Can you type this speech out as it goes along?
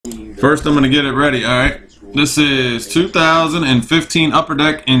First, I'm going to get it ready. All right. This is 2015 Upper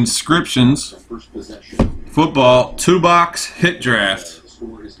Deck Inscriptions Football 2-box hit draft.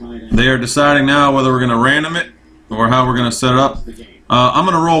 They are deciding now whether we're going to random it or how we're going to set it up. I'm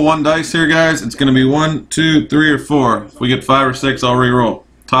going to roll 1 dice here, guys. It's going to be 1, 2, 3, or 4. If we get 5 or 6, I'll re-roll.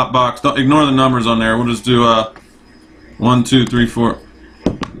 Top box. Don't ignore the numbers on there. We'll just do 1, 2, 3, 4.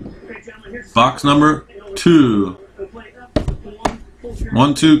 Box number 2.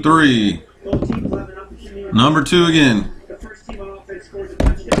 1, 2, 3. Number 2 again.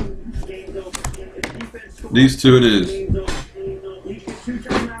 These 2 it is.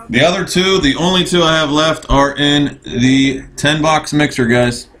 The other 2, the only 2 I have left, are in the 10-box mixer,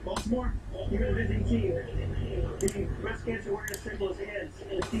 guys.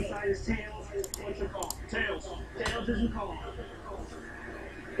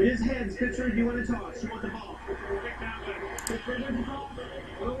 It is heads. Pitcher, do you want to toss? You want the ball?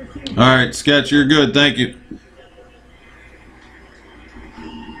 All right, Sketch, you're good. Thank you.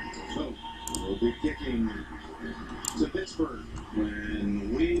 So, we'll be kicking to Pittsburgh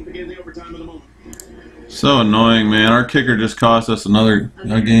when we begin the overtime of the moment. So annoying, man. Our kicker just cost us another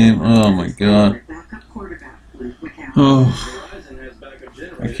game. Oh, my God. Oh,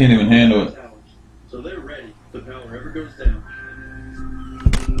 I can't even handle it. So they're ready. The power ever goes down.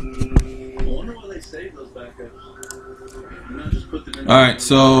 I wonder why they save those backups. All right,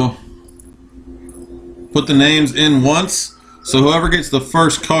 so put the names in once. So whoever gets the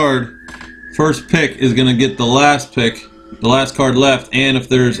first card, first pick, is going to get the last pick, the last card left. And if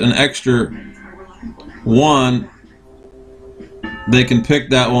there's an extra 1, they can pick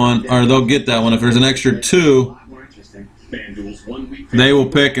that one, or they'll get that one. If there's an extra 2, they will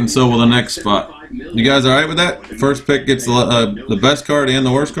pick, and so will the next spot. You guys all right with that? First pick gets the best card and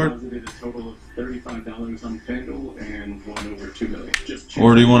the worst card?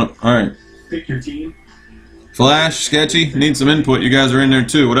 Or do you want to? All right. Pick your team. Flash, Sketchy, need some input. You guys are in there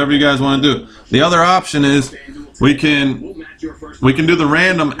too. Whatever you guys want to do. The other option is we can do the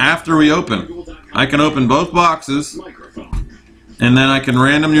random after we open. I can open both boxes, and then I can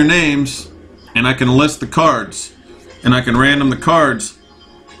random your names, and I can list the cards, and I can random the cards,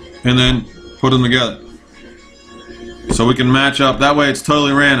 and then put them together. So we can match up. That way it's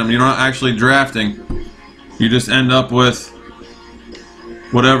totally random. You're not actually drafting. You just end up with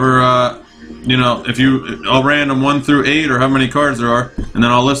whatever, you know, I'll random 1 through 8 or how many cards there are, and then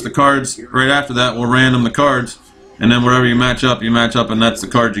I'll list the cards right after that. We'll random the cards, and then whatever you match up, and that's the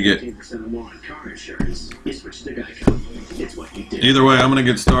card you get. Either way, I'm going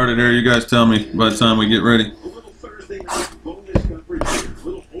to get started here. You guys tell me by the time we get ready.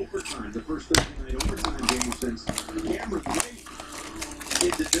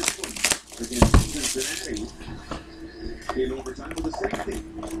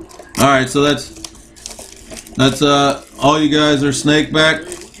 All right, so that's all you guys are snake back.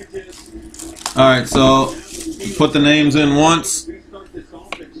 All right, so put the names in once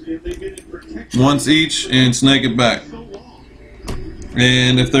each, and snake it back.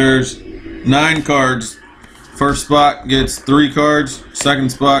 And if there's 9 cards, first spot gets 3 cards, second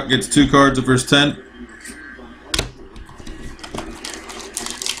spot gets 2 cards if there's 10.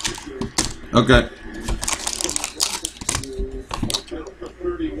 Okay.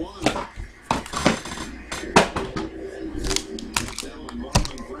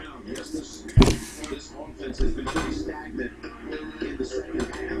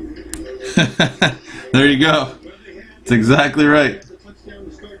 There you go. That's exactly right.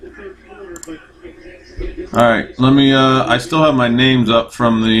 Alright, let me, I still have my names up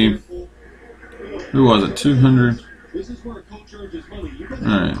from the, who was it, 200?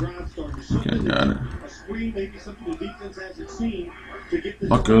 Alright, okay, got it.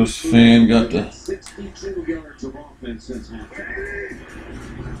 Buccos fan got the...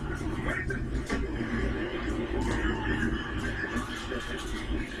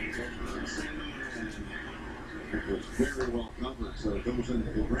 Very well covered, so it goes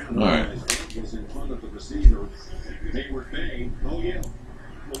into the ground. All right. Was in front of the receiver. Hayward Bay. Oh yeah.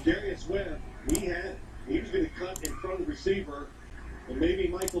 Well, Darius Webb, he was going to cut in front of the receiver, and maybe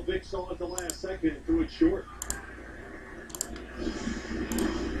Michael Vick saw it the last second and threw it short.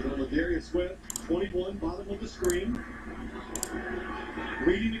 So Darius Webb, 21, bottom of the screen.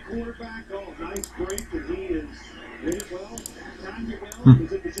 Reading the quarterback. Oh, nice break, and he is hit it well, timed it well,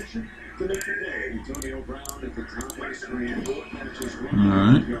 was in position to make the day. Antonio Brown at the top of the screen. All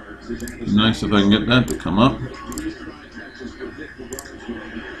right. Nice if I can get that to come up.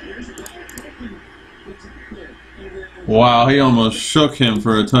 Wow, he almost shook him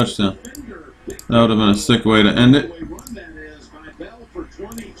for a touchdown. That would have been a sick way to end it.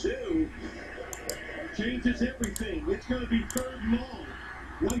 2 changes everything. It's going to be 3rd and long.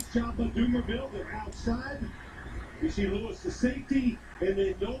 Nice job by Dumerville. They're outside. You see Lewis the safety, and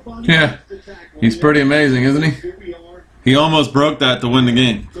then nobody. Yeah, he's pretty amazing, isn't he? He almost broke that to win the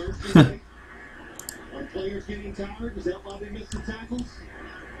game. Are players getting tired? Is that why they missed the tackles?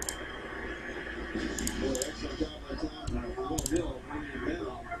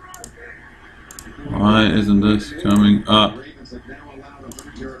 Why isn't this coming up? Ravens have now allowed a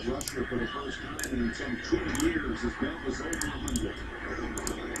 100-yard rusher for the first time in some 2 years. His belt was over 100.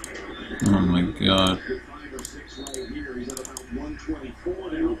 Oh my God. 5 or 6 right here. He's at about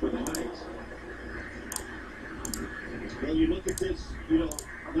 124 now for the night. Well, you look at this, you know,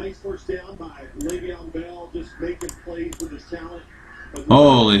 nice first down by Le'Veon Bell, just making plays with his talent.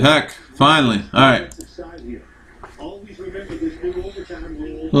 Holy heck! Finally. All right. Always remember this new overtime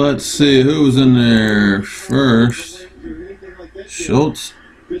rule. Let's see who's in there first. Schultz,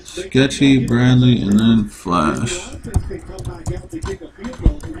 Sketchy, Bradley, and then Flash. Now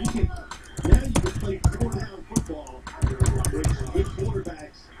you can play 4-down football, which good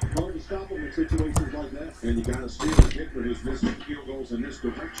quarterbacks hard to stop them in situations like that. And you got to steal the kicker who's missing field goals in this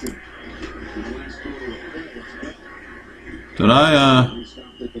direction. In the last quarter of play. Did I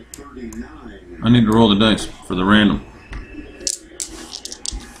need to roll the dice for the random.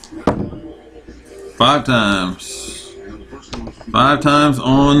 5 times. 5 times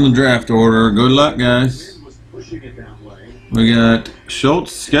on the draft order. Good luck, guys. We got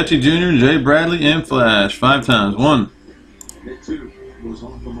Schultz, Sketchy Jr., Jay Bradley, and Flash. 5 times. 1.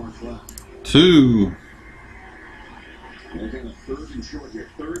 2.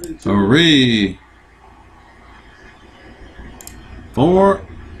 3. 4.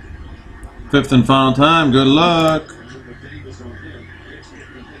 5th and final time. Good luck.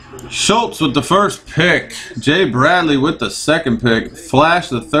 Schultz with the first pick. Jay Bradley with the second pick. Flash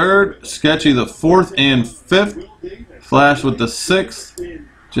the 3rd. Sketchy the 4th and 5th. Flash with the 6th.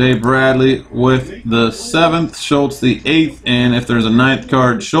 Jay Bradley with the 7th. Schultz the 8th. And if there's a 9th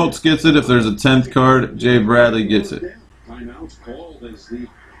card, Schultz gets it. If there's a 10th card, Jay Bradley gets it. Timeout's called as the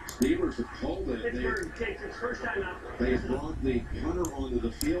Steelers have called it. They brought the punter onto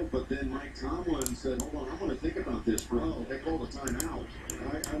the field, but then Mike Tomlin said, hold on, I want to think about this, bro. They called a timeout.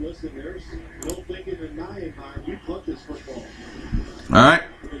 I listen, there's no thinking in my empire. We punt this football. All right.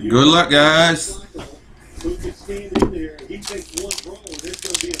 Good luck, guys. Who can stand in there? He takes one throw, and it's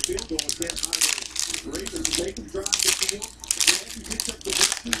going to be a field goal against either Ravens. They can drive the field. And picks up the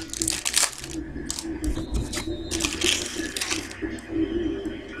distance.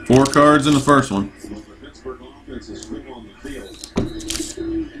 4 cards in the first one. The Pittsburgh offense is swim on the field.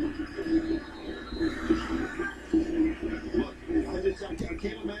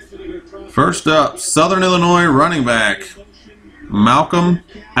 First up, Southern Illinois running back, Malcolm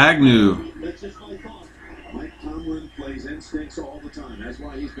Agnew. That's just my thought. Mike Tomlin plays instincts all the time. That's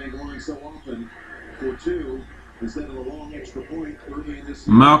why he's been going so often for 2 instead of a long extra point early in this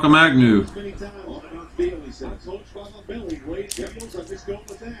season. Malcolm Agnew. Many times, all about Bailey said. Coach by Bailey, Wade Devils, I'm just going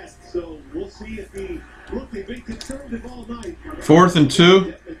with that. So we'll see if they've been conservative all night. 4th and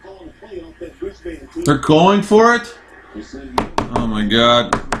 2. They're going for it? Oh my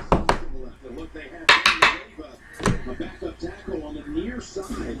God.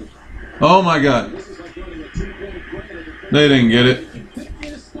 Oh my God. They didn't get it.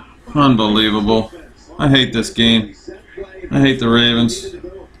 Unbelievable. I hate this game. I hate the Ravens.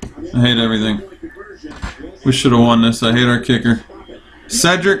 I hate everything. We should have won this. I hate our kicker.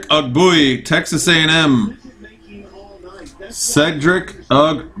 Cedric Ugbui, Texas A&M. Cedric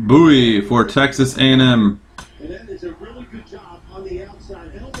Ugbui for Texas A&M. And that is a really good job on the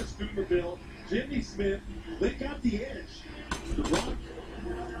outside. Elvis Dumerville, Jimmy Smith, they got the edge. The rock,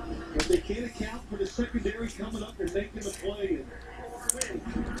 but they can't account for the secondary coming up and making the play. And,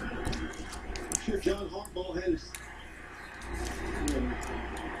 I'm sure John Harbaugh had his,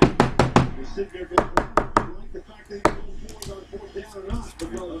 was sitting there going, you like the fact they didn't go for it on 4th down or not,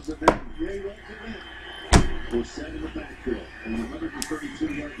 because of that. Yeah, he runs it now. We're set in the backfield on the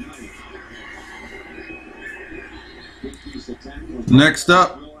 132-yard line. Next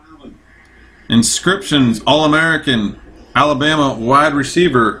up, Inscriptions All-American Alabama wide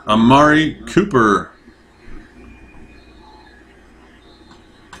receiver Amari Cooper.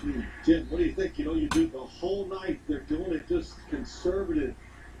 Jim, what do you think? You know, you do the whole night. They're doing it just conservative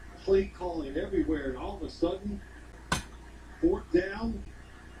play calling everywhere, and all of a sudden, 4th down,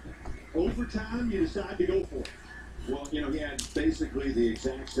 overtime, you decide to go for it. Well, you know, he had basically the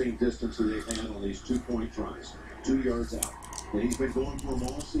exact same distance that they've had on these 2-point tries, 2 yards out. And he's been going for them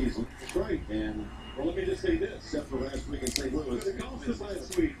all season. That's right. And Well, let me just say this, except for last week in St. Louis. The golf was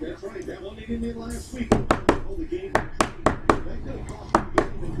last week. That's right. That one they didn't in last week. Oh, the game. That could have cost the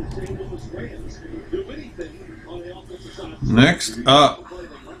game if the St. Louis Rams do anything on the offensive side. Next up,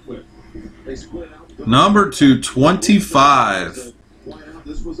 number 225.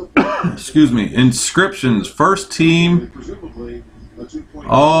 Excuse me. Inscriptions, first team,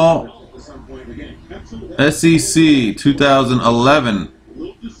 all SEC 2011.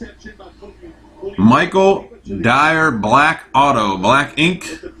 Michael Dyer, black auto, black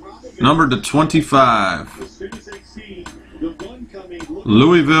ink, number to 25.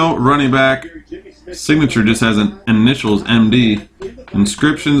 Louisville running back, signature just has an initials MD.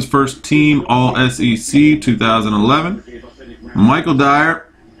 Inscriptions, first team, all SEC 2011. Michael Dyer,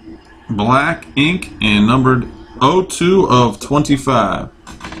 black ink, and numbered 02 of 25.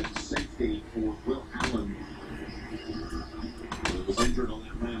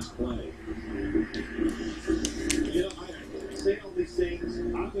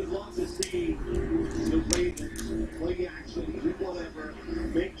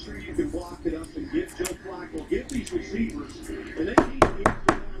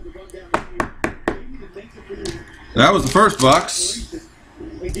 That was the first box.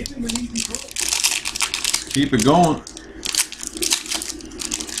 Keep it going.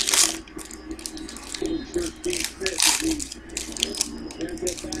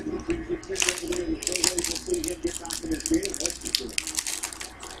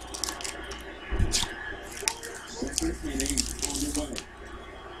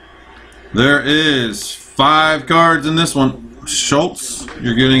 There is 5 cards in this one. Schultz,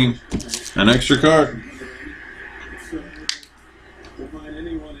 you're getting an extra card.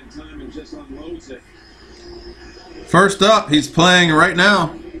 First up, he's playing right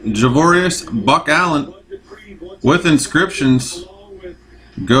now, Javorius Buck Allen with inscriptions.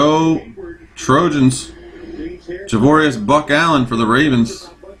 Go Trojans. Javorius Buck Allen for the Ravens,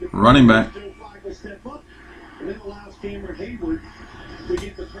 running back.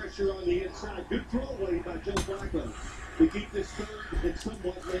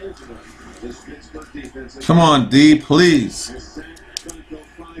 Come on, D, please.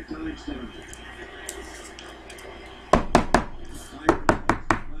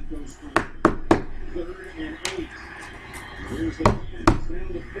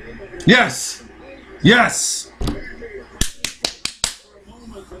 Yes! Yes!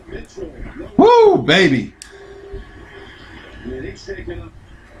 Woo, baby!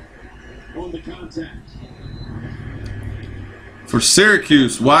 For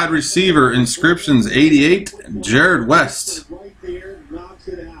Syracuse, wide receiver, inscriptions 88, Jared West.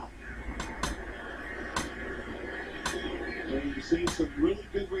 You've seen some really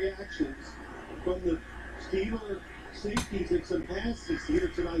good reactions from the Steeler safeties and some passes here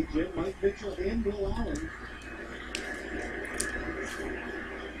tonight, Jim. Mike Mitchell and Bill Allen.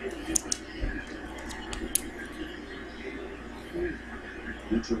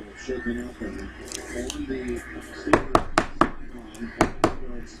 Mitchell shaking up and on the Steeler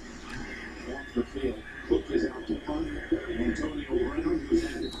off the field. Cook is out to punt. Antonio Brown, who's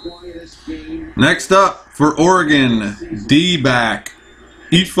had the quietest game. Next up for Oregon, D-back,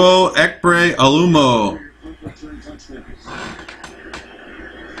 Ifo Ekpre Alumo.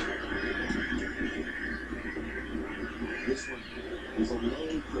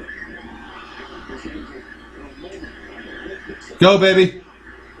 Go, baby.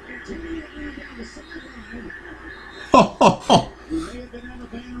 Ho, ho, ho. We may have been out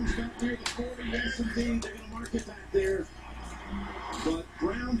of bounds back near the 40. Yes, indeed. They're going to mark it back there. But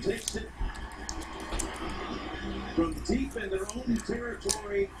Brown takes it from deep in their own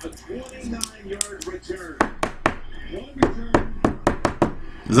territory. A 29-yard return. One return.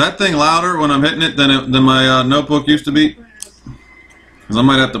 Is that thing louder when I'm hitting it than my notebook used to be? Because I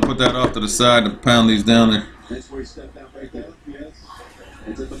might have to put that off to the side to pound these down there. That's where he stepped out right there. Yes.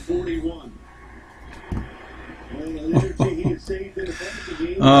 It's at the 41. Well, the energy he had saved in the passing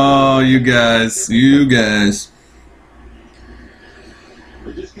game. Oh, you guys. You guys.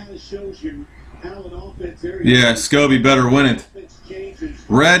 It just kind of shows you how an offense area. Yeah, Scobie better win it.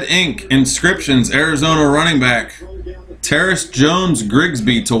 Red ink, inscriptions, Arizona running back. Terrace Jones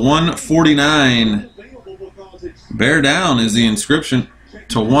Grigsby to 149. Bear down is the inscription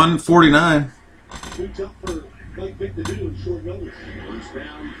to 149. Too tough for Mike Vick to do in short notice. First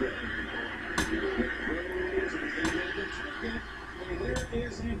down. There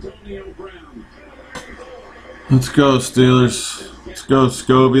is Antonio Brown. Let's go, Steelers. Let's go,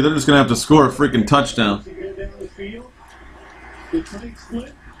 Scobie. They're just going to have to score a freaking touchdown. The tight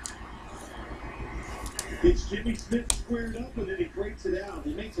split. It's Jimmy Smith squared up and then he breaks it out.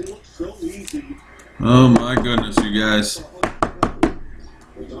 He makes it look so easy. Oh my goodness, you guys.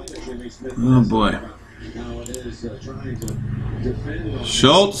 Oh boy.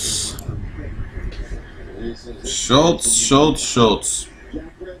 Schultz. Schultz.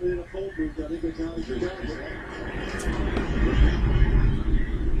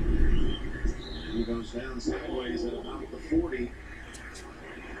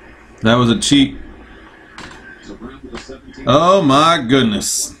 That was a cheat. Oh my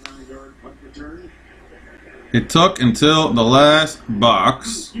goodness. It took until the last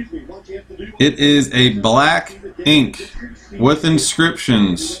box. It is a black ink with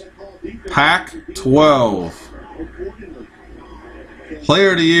inscriptions. Pack 12.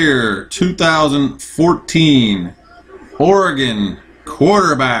 Player of the Year 2014. Oregon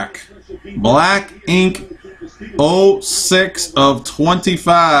quarterback. Black ink 06 of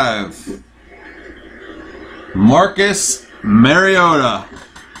 25. Marcus Mariota.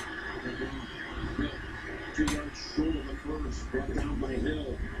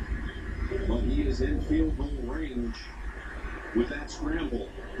 But he is in field goal range with that scramble.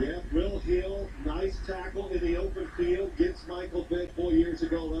 Yeah, Will Hill, nice tackle in the open field. Gets Michael Vick 4 years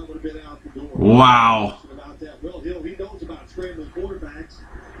ago. That would have been out the door. Wow. About that. Will Hill, he knows about scrambling quarterbacks.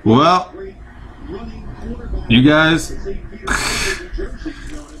 Well, you guys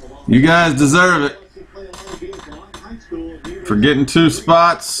deserve it for getting 2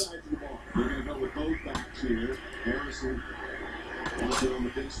 spots.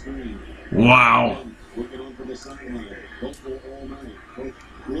 Wow.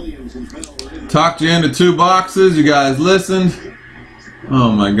 Talked you into 2 boxes. You guys listened.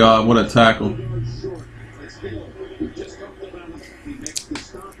 Oh my God, what a tackle.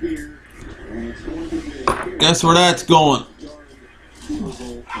 Guess where that's going.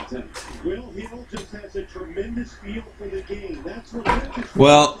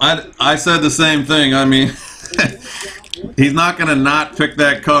 Well, I said the same thing. I mean, he's not going to not pick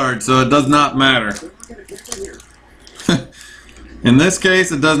that card, so it does not matter. In this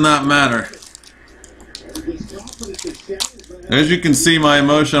case, it does not matter. As you can see, my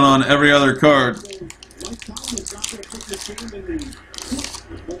emotion on every other card.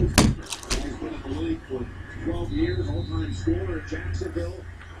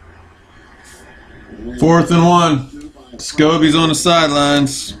 Fourth and 1. Scobie's on the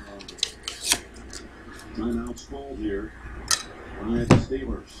sidelines. Timeout's called here by the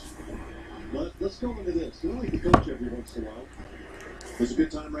Steelers. Let's go into this. You don't like to coach every once in a while. It's a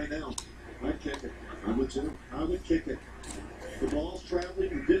good time right now. I'd kick it. I would too. I would kick it. The ball's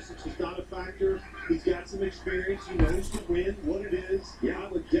traveling. The distance is not a factor. He's got some experience. He knows the win, what it is. Yeah, I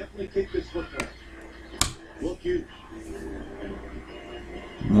would definitely kick this football. Look, you.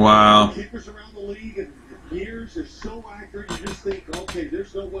 Wow. Kickers around the league and years are so accurate. You just think, okay,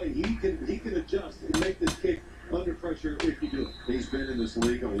 there's no way he can adjust and make this kick under pressure if you do it. He's been in this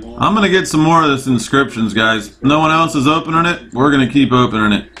league a long time. I'm going to get some more of this inscriptions, guys. No one else is opening it. We're going to keep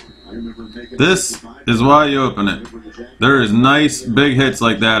opening it. This is why you open it. There is nice big hits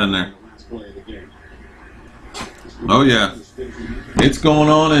like that in there. Oh yeah. It's going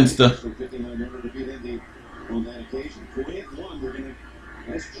on Insta.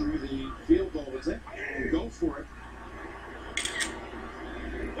 That's true. The field goal is it. Go for it.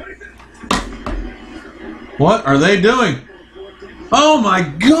 What are they doing? Oh my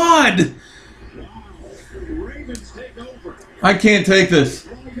God! Ravens take over. I can't take this.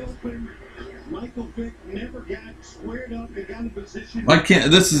 Michael Vick never got squared up and got in position. I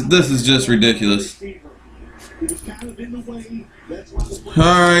can't. This is just ridiculous. He was kind of in the way. That's why the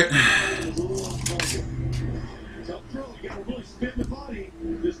All right.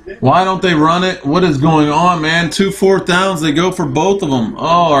 Why don't they run it? What is going on, man? 2 4th downs. They go for both of them.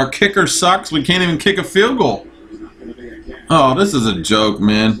 Oh, our kicker sucks. We can't even kick a field goal. Oh, this is a joke,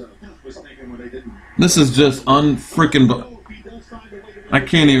 man. This is just unfreaking. I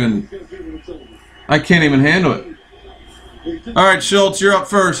can't even handle it. All right, Schultz, you're up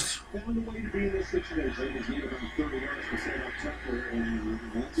first.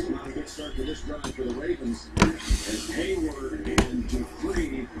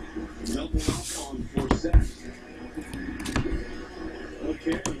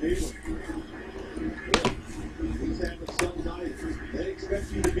 They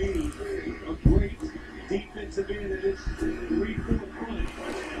expect you to be a great defensive end that is 3-4 front.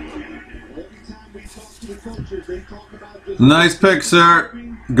 Every time we talk to the coaches, they talk about this. Nice pick, sir.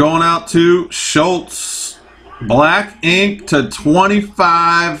 Going out to Schultz. Black ink to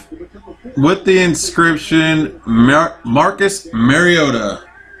 25 with the inscription Marcus Mariota.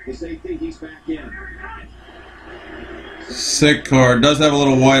 Sick card. Does have a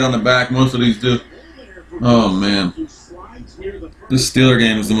little white on the back. Most of these do. Oh, man. This Steeler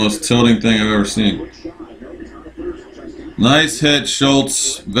game is the most tilting thing I've ever seen. Nice hit,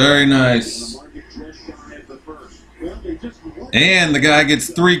 Schultz. Very nice. And the guy gets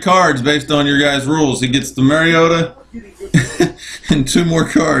 3 cards based on your guys' rules. He gets the Mariota and 2 more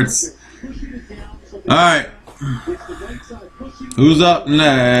cards. All right. Who's up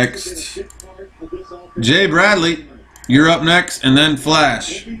next? Jay Bradley, you're up next, and then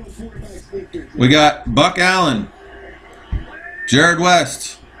Flash. We got Buck Allen, Jared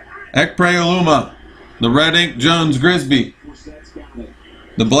West, Ekpre Oluma, the red ink Jones Grisby,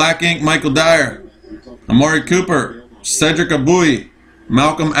 the black ink Michael Dyer, Amari Cooper, Cedric Abui,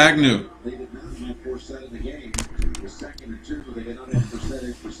 Malcolm Agnew.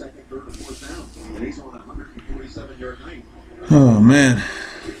 Oh, man.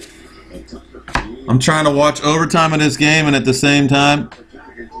 I'm trying to watch overtime of this game, and at the same time,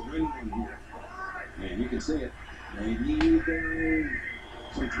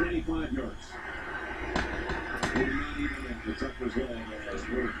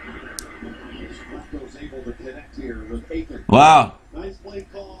 wow.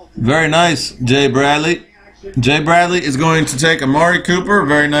 Very nice, Jay Bradley. Jay Bradley is going to take Amari Cooper.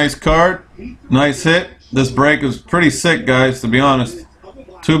 Very nice card. Nice hit. This break is pretty sick, guys, to be honest.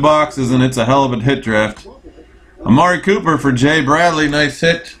 2 boxes, and it's a hell of a hit draft. Amari Cooper for Jay Bradley. Nice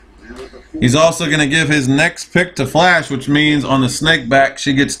hit. He's also going to give his next pick to Flash, which means on the snake back,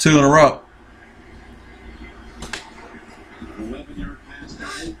 she gets 2 in a row.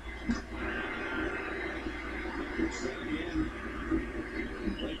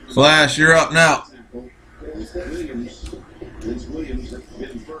 Flash, you're up now.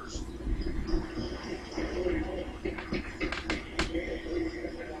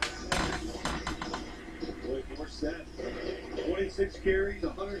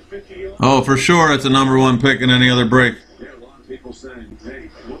 Oh, for sure, it's a #1 pick in any other break.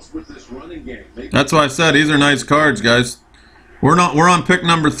 That's why I said these are nice cards, guys. We're on pick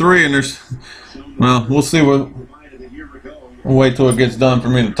number 3, and there's, well, we'll see what. We'll wait till it gets done for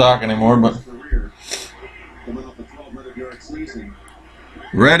me to talk anymore, but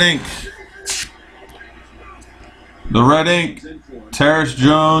red ink. The red ink, Terrace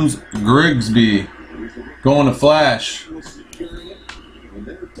Jones Grigsby, going to Flash.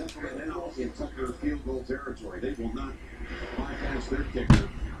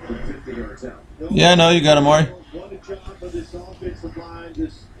 Yeah, no, you got him, Maury.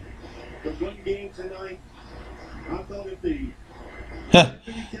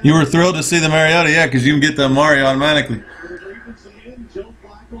 You were thrilled to see the Mariota, yeah, because you can get the Amari automatically.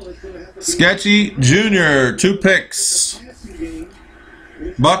 Sketchy Jr., 2 picks.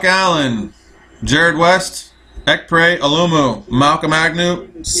 Buck Allen, Jared West, Ekpre Oluma, Malcolm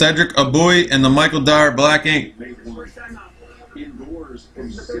Agnew, Cedric Abui, and the Michael Dyer black ink. Indoors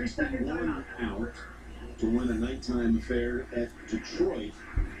from 61 out to win a nighttime affair at Detroit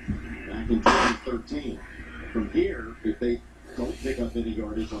back in 2013. From here, if they don't pick up any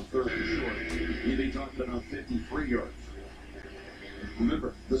yardage on 3rd and short, you'd be talking about 53 yards.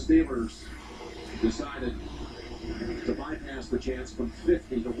 Remember, the Steelers decided to bypass the chance from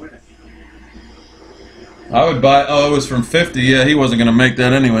 50 to win it. I would buy, oh, it was from 50. Yeah, he wasn't going to make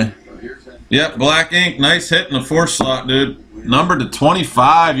that anyway. Yep, black ink. Nice hit in the 4th slot, dude. Number to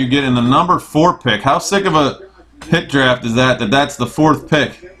 25, you get in the number 4 pick. How sick of a hit draft is that that's the 4th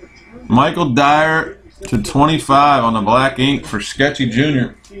pick? Michael Dyer to 25 on the black ink for Sketchy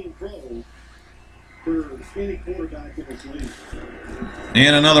Jr.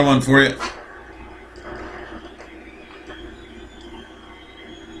 And another one for you.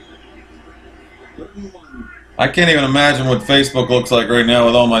 I can't even imagine what Facebook looks like right now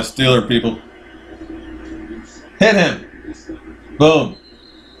with all my Steeler people. Hit him. Boom.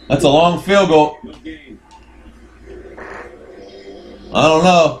 That's a long field goal. I don't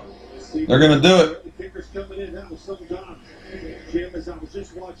know. They're going to do it.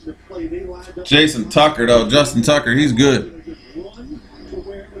 Jason Tucker, though. Justin Tucker, he's good.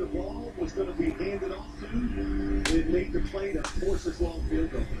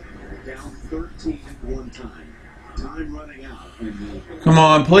 Come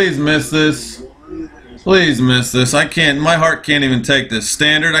on, please miss this. Please miss this. I can't, my heart can't even take this.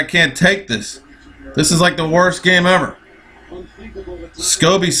 Standard, I can't take this. This is like the worst game ever.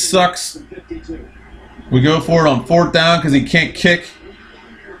 Scobie sucks. We go for it on 4th down because he can't kick.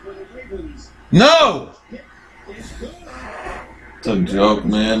 No! It's a joke,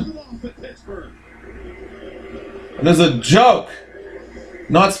 man. It is a joke.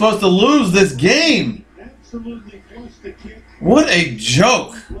 Not supposed to lose this game. absolutely flushed the kick. What a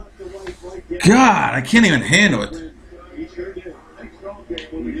joke. God, I can't even handle it.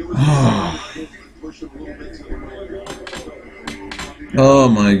 Oh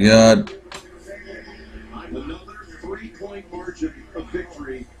my God. Another 3-point margin of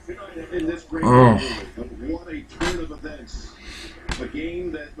victory in this great Oh. game. What a turn of events. A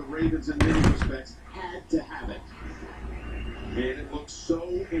game that the Ravens in many respects had to have it. And it looks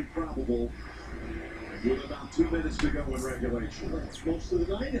so improbable with about 2 minutes to go in regulation. Most of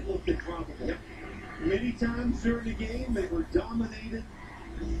the night it looked improbable. Yep. Many times during the game they were dominated.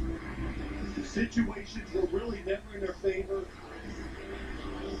 The situations were really never in their favor.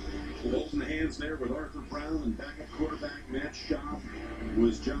 Holding the hands there with Arthur Brown and backup quarterback Matt Schaub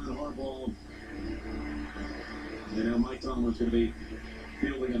was John Harbaugh. You know, Mike Tomlin's going to be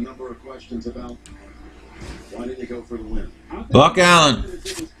fielding a number of questions about why did they go for the win. Buck Allen.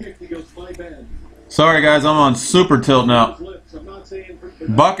 Sorry guys, I'm on super tilt now.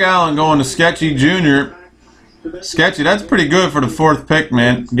 Buck Allen going to Sketchy Jr. Sketchy, that's pretty good for the 4th pick,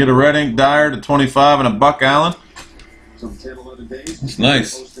 man. Get a red ink Dyer to 25 and a Buck Allen. That's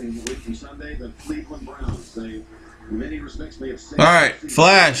nice. Alright,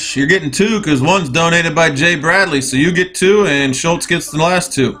 Flash, you're getting 2 because one's donated by Jay Bradley, so you get 2 and Schultz gets the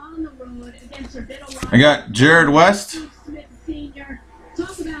last 2. I got Jared West.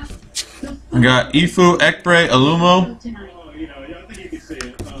 I got Ifu Ekbre Alumo.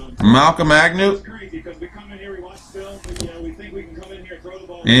 Malcolm Agnew.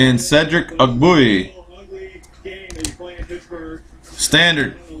 And Cedric Ogbui.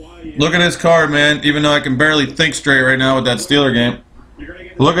 Standard. Look at this card, man. Even though I can barely think straight right now with that Steeler game.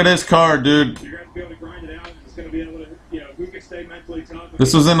 Look at this card, dude.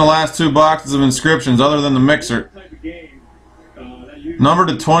 This was in the last 2 boxes of inscriptions other than the mixer. Number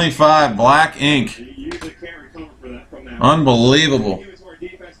to 25, black ink. Unbelievable.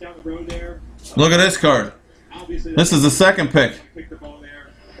 Look at this card. This is the 2nd pick.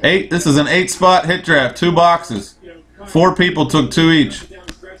 This is an 8-spot hit draft, 2 boxes. 4 people took 2 each.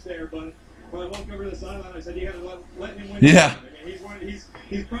 Yeah.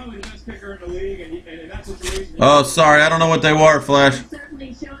 Oh, sorry, I don't know what they were, Flash.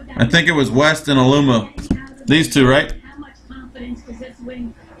 I think it was West and Alumo. These 2, right? How much confidence does this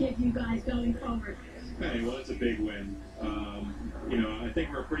win give you guys going forward? Hey, well, it's a big win. You know, I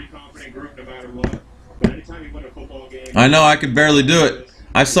think we're a pretty confident group no matter what. But anytime you win a football game... I know, I could barely do it.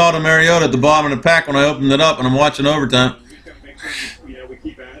 I saw the Mariota at the bottom of the pack when I opened it up, and I'm watching overtime. We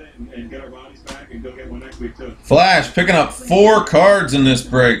keep at it and get our bodies back and go get one next week, too. Flash picking up 4 cards in this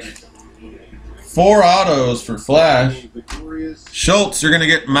break. 4 autos for Flash. Schultz, you're going to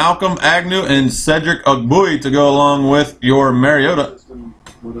get Malcolm Agnew and Cedric Ogbui to go along with your Mariota.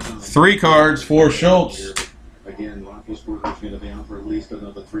 3 cards for Schultz. And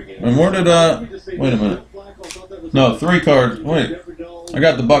where did, wait a minute. No, 3 cards. Wait. I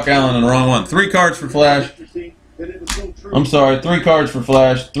got the Buck Allen in the wrong one. 3 cards for Flash. I'm sorry, 3 cards for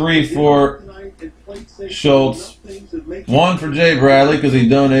Flash. 3 for Schultz. 1 for Jay Bradley because he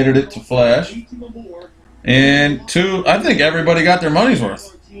donated it to Flash. And 2, I think everybody got their money's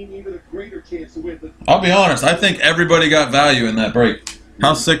worth. I'll be honest, I think everybody got value in that break.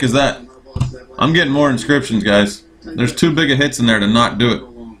 How sick is that? I'm getting more inscriptions, guys. There's too big of hits in there to not do it.